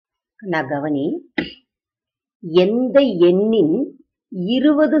நான் கவனி, எந்த எண்ணின்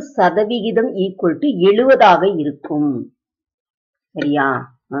 20% ஈக்குவல் டு 70 இருக்கும். சரியா?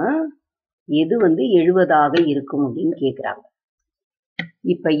 எது 70 இருக்கும் அப்படின்னு கேக்குறாங்க.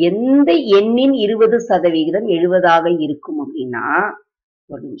 இப்ப எந்த எண்ணின் 20% 70 இருக்கும் அப்படின்னா,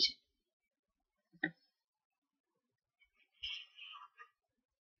 ஒரு நிமிஷம்.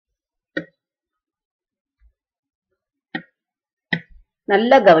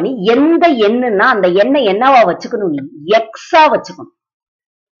 நல்ல கவனி, எந்த எண்ணுன்னா அந்த எண்ணை என்னவா வச்சுக்கணும், நீ எக்ஸா வச்சுக்கணும்.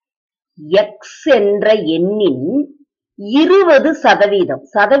 எக்ஸ் என்ற எண்ணின் 20%,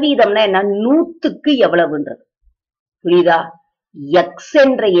 சதவீதம்னா என்ன, 100க்கு எவ்வளவுன்றது புரியுதா? எக்ஸ்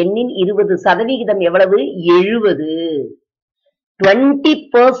என்ற எண்ணின் 20% எவ்வளவு, 70.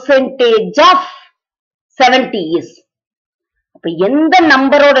 20% of 70 is. அப்ப எந்த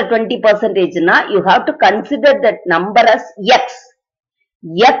நம்பரோட 20%னா you have to consider that number as x.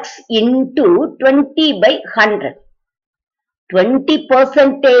 x into 20/100.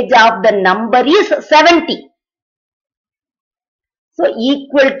 20% of the number is 70. So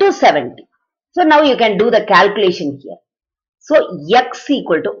equal to 70. So now you can do the calculation here. So x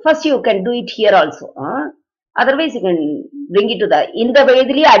equal to, first you can do it here also. Otherwise you can bring it to the, இந்த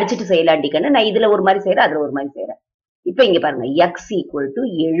வயதிலேயே அடிச்சிட்டு செய்யலாண்டிக்கன்னு, நான் இதுல ஒரு மாதிரி செய்யறேன், அதுல ஒரு மாதிரி செய்யறேன். இப்ப இங்க பாருங்க, x equal to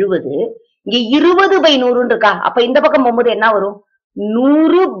 70. இங்க 20/100 இருக்கா, அப்ப இந்த பக்கம் போகும்போது என்ன வரும்,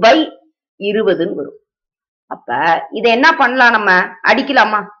 100/20 வரும். அப்ப இத என்ன பண்ணலாம், நம்ம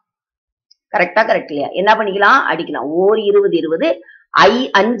அடிக்கலாமா? கரெக்டா? கரெக்ட் இல்லையா? என்ன பண்ணிக்கலாம், அடிக்கலாம். ஓர் 20 20,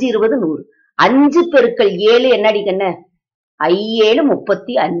 5 20 100. 5 பெருக்கல் 7 என்ன அடிக்கண்ணு, 7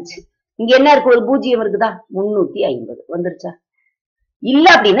 35. இங்க என்ன இருக்கு, ஒரு பூஜ்ஜியம் இருக்குதா, 350 வந்துருச்சா? இல்ல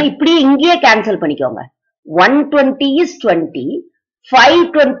அப்படின்னா இப்படியே இங்கேயே கேன்சல் பண்ணிக்கோங்க. 120 is 20, 5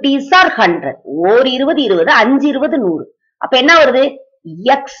 20s are 100. ஓர் 20 20, 5 20 100. அப்ப என்ன வருது,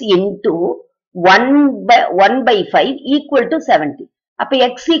 x into 1/5 equal to 70. அப்ப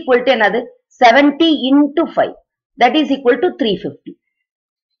x equal to என்னது, 70 into 5, that is equal to 350.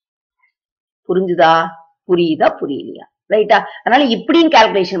 புரிஞ்சுதா? புரியுதா புரியலையா? ரைட்டா? அதனால இப்படியும்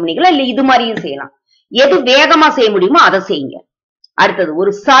கால்குலேஷன் பண்ணிக்கலாம், இல்ல இது மாதிரியும் செய்யலாம். எது வேகமா செய்ய முடியுமோ அதை செய்யுங்க. அடுத்தது,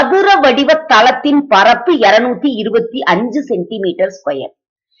 ஒரு சதுர வடிவ தளத்தின் பரப்பு 225 சென்டிமீட்டர் ஸ்கொயர்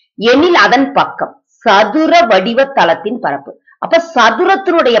எனில் அதன் பக்கம். சதுர வடிவ தளத்தின் பரப்பு, அப்ப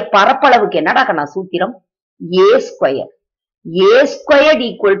சதுரத்தினுடைய பரப்பளவுக்கு என்னடா கண்ணா சூத்திரம், a square. a square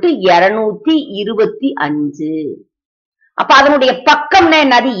equal to 225. அப்ப அதனுடைய பக்கம்னா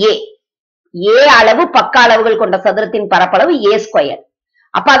என்னது, a. a அளவு பக்க அளவுகள் கொண்ட சதுரத்தின் பரப்பளவு a ஸ்கொயர்.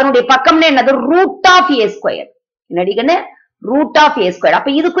 அப்ப அதனுடைய பக்கம்னா என்னது, root of a square. என்னடிக்கன்னு, root of a square. அப்ப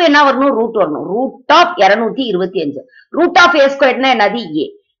இதுக்கும் என்ன வரணும், ரூட் வரணும். Root of 225. Root of a ஸ்கொயர்னா என்னது, a.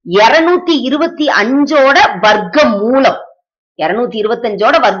 225ஓட வர்க்க மூலம்,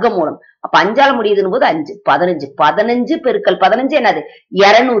 225ஓட வர்க்க மூலம். அப்ப 5ஆல முடியுதுன்னு போது 5, 15. 15 பெருக்கல் 15 என்னது,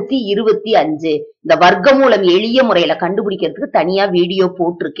 225. இந்த வர்க்க மூலம் எளிய முறையில கண்டுபிடிக்கிறதுக்கு தனியா வீடியோ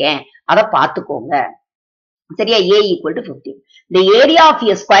போட்டிருக்கேன், அதை பார்த்துக்கோங்க. சரியா? a equal to 15. The area of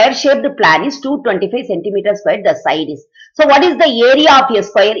a square shaped plan is 225 centimeters square. The side is. So what is the area of a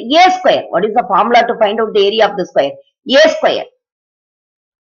square? A square. What is the formula to find out the area of the square? A square.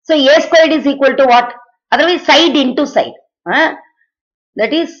 So a squared is equal to what? Otherwise side into side.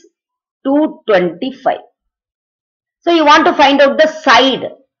 That is 225. So you want to find out the side.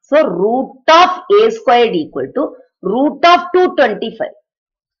 So root of a squared equal to root of 225.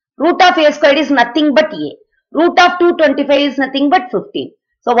 Root of a squared is nothing but a. Root of 225 is nothing but 15.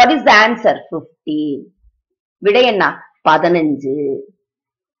 So what is the answer? 15. விடை என்ன? 15.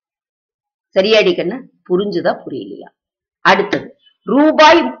 சரியாடி கண்ணு? புரிஞ்சுதா புரியலையா? அடுத்தது,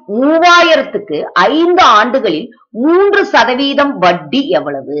 ரூபாய் 3000க்கு 5 ஆண்டுகளில் 3% வட்டி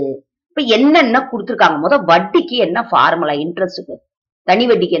எவ்வளவு? இப்ப என்னென்ன கொடுத்திருக்காங்க, முதல் வட்டிக்கு என்ன ஃபார்முலா, இன்ட்ரெஸ்டுக்கு தனி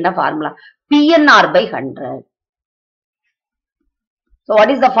வட்டிக்கு என்ன formula, PNR/100. So what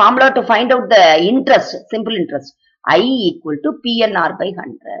is the formula to find out the interest, simple interest? I equal to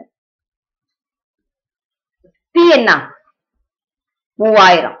PNR/100. P என்ன?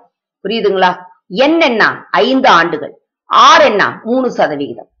 3000. புரியுதுங்களா? N என்ன? 5 ஆண்டுகள். R என்ன?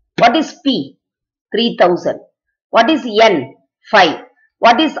 3%. What is P? 3000. What is N? 5.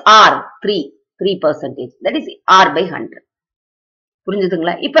 What is R? 3%. That is R/100.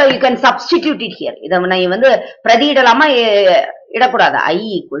 புரிஞ்சுதுங்களா? இப்ப you can substitute it here. இத நான் பிரதியிடலாமா, இடக்கூடாது. I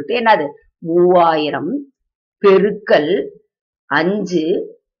equal to என்னது, 3000 பெருக்கல் 5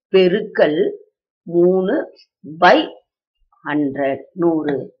 பெருக்கல் 3/100,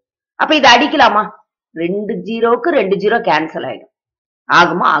 100. அப்ப இதை அடிக்கலாமா, 2 0க்கு 2 0 கேன்சல் ஆயிடும்.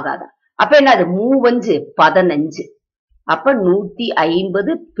 ஆகுமா ஆகாதா? அப்ப என்னது, 3 15. அப்ப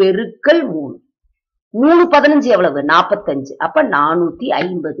 150 பெருக்கல் 3. 3 15 எவ்வளவு? 45. அப்ப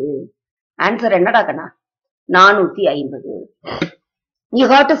 450. ஆன்சர் என்னடா கண்ணா? 450. You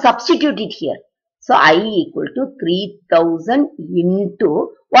have to substitute it here. So I equal to 3000 into,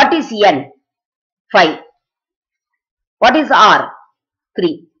 what is N? 5. What is R?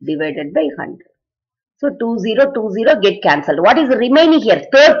 3 divided by 100. So 20 get cancelled. What is remaining here?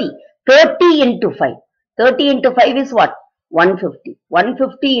 30. 30 into 5. 30 into 5 is what? 150.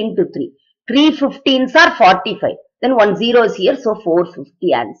 150 into 3. 3 15s are 45. Then 1 0 is here. So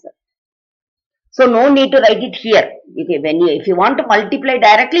 450 answer. So no need to write it here. If you want to multiply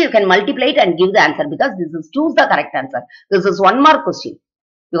directly, you can multiply it and give the answer, because this is choose the correct answer. This is 1 mark question.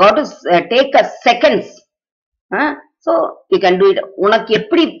 You have to take a seconds. So you can do it. உனக்கு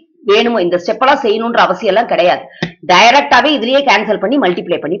எப்படி வேணுமோ இந்த step எல்லாம் செய்யணும்ன்ற அவசியம் எல்லாம் கிடையாது. டைரக்டாவே இதுலயே cancel பண்ணி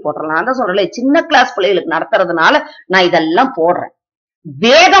மல்டிப்ளை பண்ணி போட்டுறலாம். நான் தான் சொல்றேன், சின்ன கிளாஸ் பிள்ளைகளுக்கு நடத்துறதுனால நான் இதெல்லாம் போடுறேன்.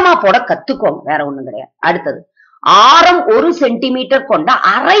 வேகமா போட கத்துக்கோங்க, வேற ஒண்ணும் கிடையாது. அடுத்தது, ஆரம் 1 சென்டிமீட்டர் கொண்ட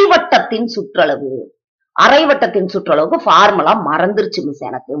அரைவட்டத்தின் சுற்றளவு. அரைவட்டத்தின் சுற்றளவுக்கு ஃபார்முலா மறந்துருச்சு மிஸ்.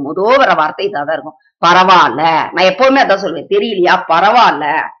 எனக்கு முதல் வர வார்த்தை இதான் இருக்கும், பரவாயில்ல. நான் எப்பவுமே அதான் சொல்லுவேன், தெரியலையா பரவாயில்ல.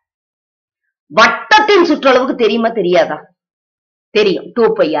 வட்டத்தின் சுற்றளவுக்கு தெரியுமா தெரியாதா? தெரியும்,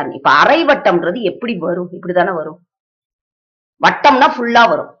 2πr. இப்ப அரைவட்டம்ன்றது எப்படி வரும்? இப்படிதானே வரும். வட்டம்னா ஃபுல்லா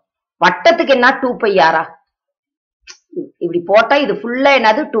வரும். வட்டத்துக்கு என்ன 2πr? இப்படி போட்டா இது ஃபுல்லா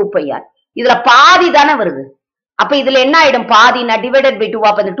என்னது? 2πr. இதுல பாதி தானே வருது. அப்ப இதுல என்ன ஆயிடும்? பாதினா டிவைடட் பை 2.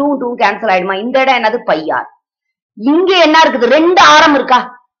 அப்ப இந்த 2 2 கேன்சல் ஆயிடுமா? இந்த இடம் என்னது? πr. இங்க என்ன இருக்குது? 2 ஆரம் இருக்கா?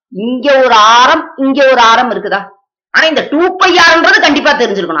 இங்க ஒரு ஆரம், இங்க ஒரு ஆரம் இருக்குதா? ஆனா இந்த 2πrன்றது கண்டிப்பா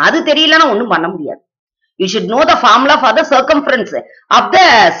தெரிஞ்சிருக்கணும். அது தெரியலன்னா ஒண்ணும் பண்ண முடியாது. You should know the formula for the circumference of the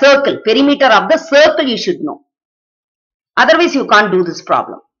circle, perimeter of the circle you should know. Otherwise you can't do this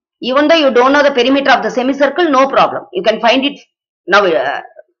problem. Even though you don't know the perimeter of the semicircle, no problem. You can find it now.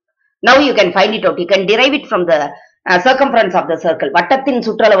 Now you can find it out. You can derive it from the circumference of the circle. வட்டத்தின்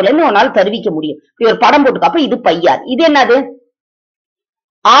சுற்றளவுல உன்னால தருவிக்க முடியும். இப்படி ஒரு படம் போட்டுக்க. அப்ப இது πr. இது என்னது?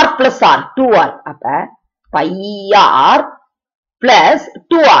 r plus r, 2r. அப்ப πr plus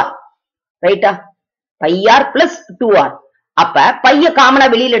 2r. ரைட்டா? πr plus 2r. அப்ப பைய காமனா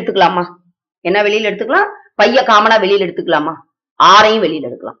வெளியில எடுத்துக்கலாமா? என்ன வெளியில எடுத்துக்கலாம்? பைய காமனா வெளியில எடுத்துக்கலாமா? ஆரையும் வெளியில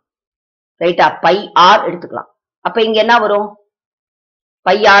எடுக்கலாம். ரைட்டா? πr எடுத்துக்கலாம். அப்ப இங்க என்ன வரும்?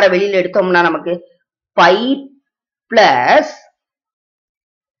 πr வெளியில எடுத்தோம்னா நமக்கு π plus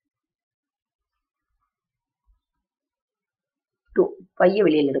 2. பைய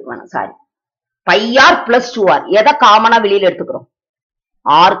வெளியில எடுக்க வேணாம், சாரி. πr plus 2r. எதை காமனா வெளியில எடுத்துக்கிறோம்?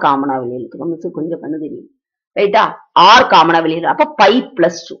 r காமனா வெளியில எடுத்துக்கோம். மிஸ் கொஞ்சம் கண்ணு தெரியும். ரைட்டா? r காமனா வெளியில. அப்ப π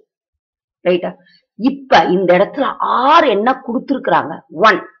plus 2. ரைட்டா? இப்ப இந்த இடத்துல r என்ன கொடுத்திருக்காங்க?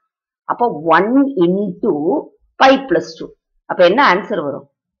 1. அப்ப 1 into π plus 2. அப்ப என்ன ஆன்சர் வரும்?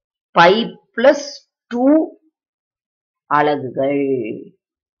 π plus 2 அலகுகள்.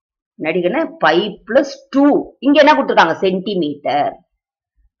 நடிகன π plus 2. இங்க என்ன கொடுத்திருக்காங்க? சென்டிமீட்டர்.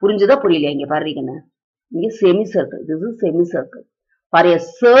 புரிஞ்சுதா புரியலையா? இங்க பாருங்க, இங்க semi circle. This is semicircle. For a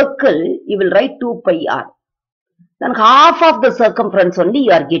circle, you will write 2πr. Then half of the circumference only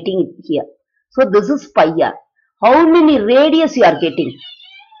you are getting it here. So this is πr. How many radius you are getting?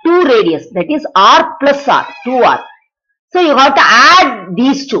 2 radius. That is r plus r, 2r. So you have to add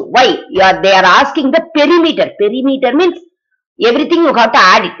these two. Why? They are asking the perimeter. Perimeter means everything you have to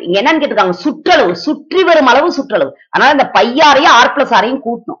add it. இங்க என்னன்னு கேட்டிருக்காங்க? சுற்றளவு, சுற்றி வரும் அளவு சுற்றளவு. அதனால இந்த πr-ஐயும் r plus r-ஐயும்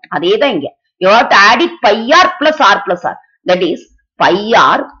கூட்டணும். அதேதான் இங்க. You have to add it πr plus r plus r. That is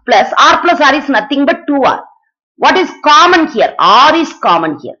πr plus r is nothing but 2r. What is common here? r is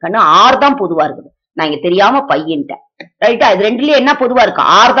common here. Kanna r தான் பொதுவா இருக்குது. நான் இங்க தெரியாம பையன்ட்டேன். ரைட்டா? இது ரெண்டுலயே என்ன பொதுவா இருக்கு?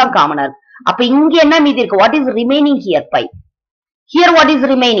 r தான் காமனா இருக்கு. அப்ப இங்க என்ன மீதி இருக்கு? What is remaining here? Pi. Here what is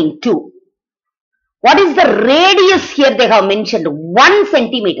remaining? 2. What is the radius here? They have mentioned 1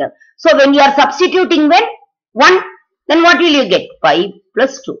 centimeter. So when you are substituting when 1, then what will you get? Pi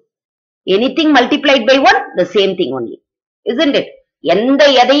plus 2. Anything multiplied by 1, the same thing only. Isn't it? எந்த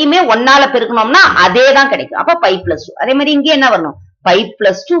எதையுமே 1ஆல பெருக்கணும்னா அதே தான் கிடைக்கும். அப்ப π plus 2. அதே மாதிரி இங்க என்ன வரணும்? π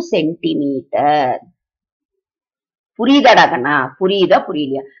plus 2 சென்டிமீட்டர். புரியுதாடா கண்ணா? புரியுதா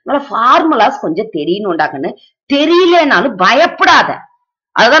புரியலையா? அதனால ஃபார்முலாஸ் கொஞ்சம் தெரியணும்டா கண்ணு. தெரியலனாலும் பயப்படாத.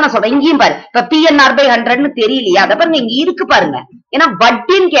 அதுதான் நான் சொல்றேன். இங்கேயும் பாரு, இப்ப PNR by 100ன்னு தெரியலையா? அதை பாருங்க, இங்க இருக்கு பாருங்க. ஏன்னா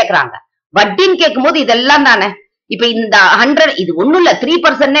வட்டின்னு கேக்குறாங்க. வட்டின்னு கேட்கும் போது இதெல்லாம் தானே. இப்ப இந்த 100 இது ஒண்ணும் இல்ல,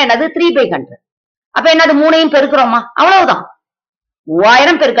 3% என்னது? 3 by 100. அப்ப என்னது? 3ஐயும் பெருக்கிறோமா? அவ்வளவுதான்.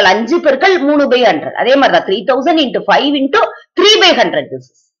 3000 பெருக்கல் 5 பெருக்கல் 3 by 100. அதே மாதிரிதான் 3000 into 5 into 3 by 100. This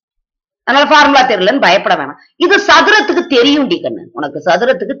is. அதனால ஃபார்முலா தெரியலன்னு பயப்பட வேணாம். இது சதுரத்துக்கு தெரியும் டி கண்ணு. உனக்கு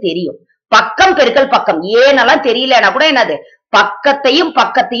சதுரத்துக்கு தெரியும். பக்கம் பெருக்கல் பக்கம் ஏனெல்லாம் தெரியலன்னா கூட என்னது பக்கத்தையும்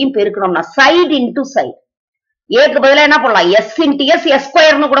பக்கத்தையும் பெருக்கணும்னா சைடு இன்டு சைடு. ஏக்கு பதிலா என்ன போடலாம் எஸ் இன்டு எஸ் எஸ்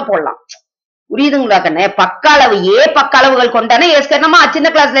ஸ்கொயர்னு கூட போடலாம். புரியுதுங்களா கண்ணே? பக்க அளவு ஏ பக்க அளவுகள் கொண்டானே ஏ ஸ்கொயர். நம்ம சின்ன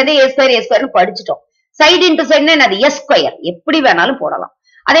கிளாஸ்ல இருந்தே ஏ ஸ்கொயர் படிச்சுட்டோம். சைடு இன்டு சைடுன்னா என்னது எஸ் ஸ்கொயர். எப்படி வேணாலும் போடலாம்.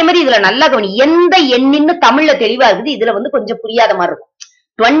 அதே மாதிரி இதுல நல்லா கவனி, எந்த எண்ணின்னு தமிழ்ல தெளிவா இருக்குது, இதுல வந்து கொஞ்சம் புரியாத மாதிரி இருக்கும்.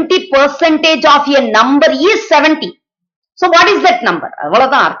 20% of a number is 70. So what is that number?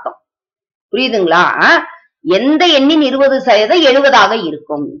 அவ்வளவுதான் அர்த்தம். புரியுதுங்களா? எந்த எண்ணின் 20% 70ஆக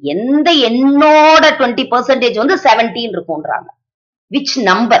இருக்கும், எந்த எண்ணோட 20% வந்து 17 இருக்கும்ன்றாங்க. which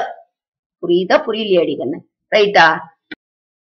number? புரியுதா புரியலையாடி கண்ணு? ரைட்டா?